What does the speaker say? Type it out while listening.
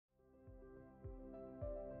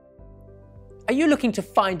Are you looking to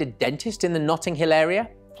find a dentist in the Notting Hill area?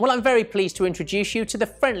 Well, I'm very pleased to introduce you to the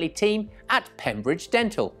friendly team at Pembridge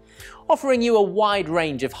Dental, offering you a wide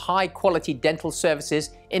range of high-quality dental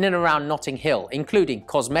services in and around Notting Hill, including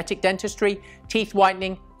cosmetic dentistry, teeth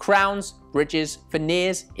whitening, crowns, bridges,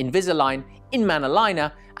 veneers, Invisalign, in-manner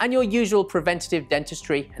liner, and your usual preventative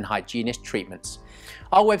dentistry and hygienist treatments.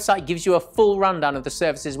 Our website gives you a full rundown of the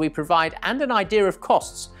services we provide and an idea of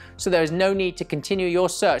costs, so there is no need to continue your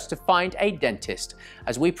search to find a dentist,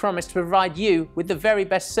 as we promise to provide you with the very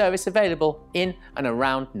best service available in and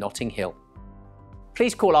around Notting Hill.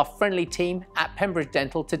 Please call our friendly team at Pembridge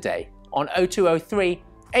Dental today on 0203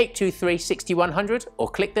 823 6100 or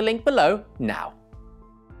click the link below now.